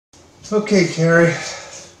Okay, Carrie.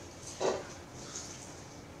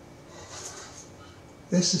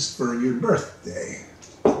 This is for your birthday.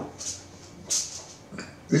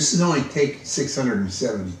 This is only take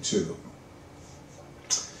 672.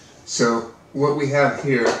 So what we have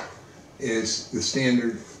here is the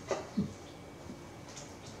standard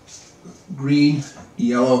green,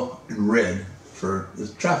 yellow, and red for the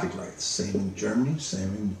traffic lights. Same in Germany,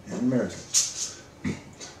 same in America.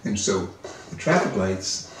 And so the traffic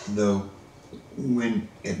lights, though, when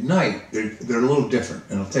at night, they're a little different,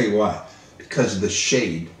 and I'll tell you why. Because of the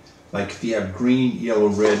shade. Like if you have green, yellow,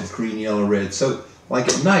 red, green, yellow, red. So like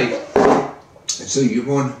at night, so you're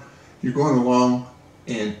going along,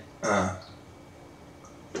 and here,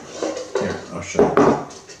 I'll show you.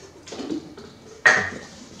 Okay,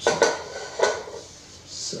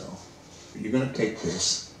 so you're going to take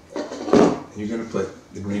this, and you're going to put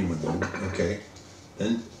the green one in, okay?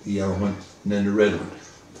 Then the yellow one, and then the red one.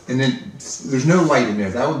 And then there's no light in there.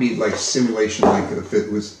 That would be like simulation, like if it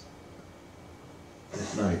was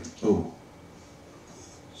at night. Oh,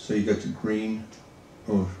 so you got the green.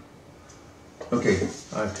 Oh, okay.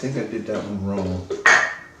 I think I did that one wrong.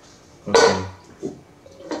 Okay.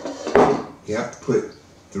 You have to put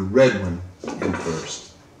the red one in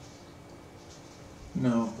first.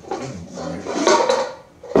 No.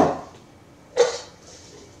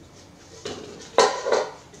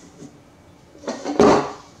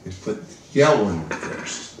 Put the yellow one in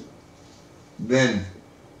first, then,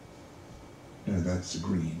 no, that's the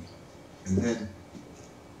green, and then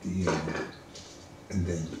the yellow, and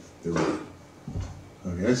then the red.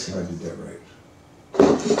 Okay, let's see if I did that right.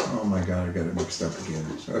 Oh my God, I got it mixed up again.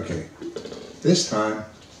 Okay, this time,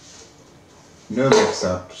 no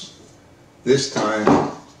mix-ups. This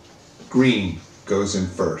time, green goes in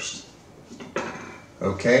first.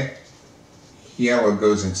 Okay, yellow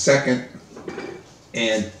goes in second,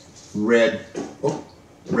 and red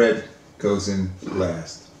goes in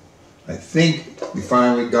last. I think we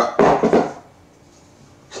finally got,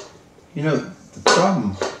 you know, the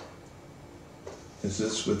problem is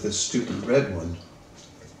this with this stupid red one.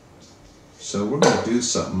 So we're going to do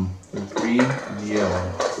something with green and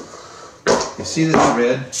yellow. You see this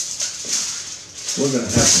red? We're going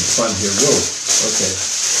to have some fun here. Whoa, okay.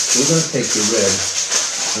 We're going to take the red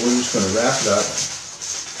and we're just going to wrap it up.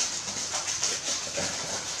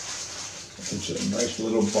 It's a nice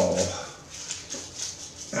little ball.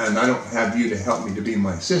 And I don't have you to help me to be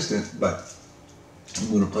my assistant, but I'm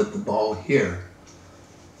going to put the ball here.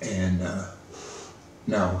 And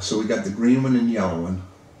now, so we got the green one and yellow one.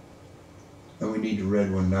 And we need the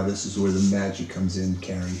red one. Now this is where the magic comes in,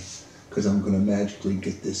 Carrie. Because I'm going to magically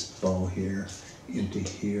get this ball here into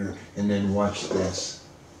here. And then watch this.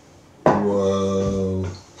 Whoa.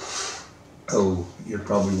 Oh, you're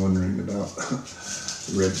probably wondering about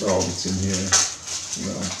the red ball that's in here.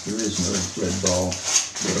 Well, there is no red ball.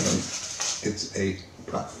 It's a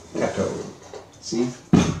potato. See?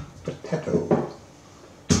 Potato.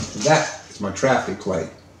 And that is my traffic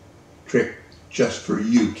light trick just for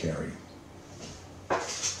you, Carrie.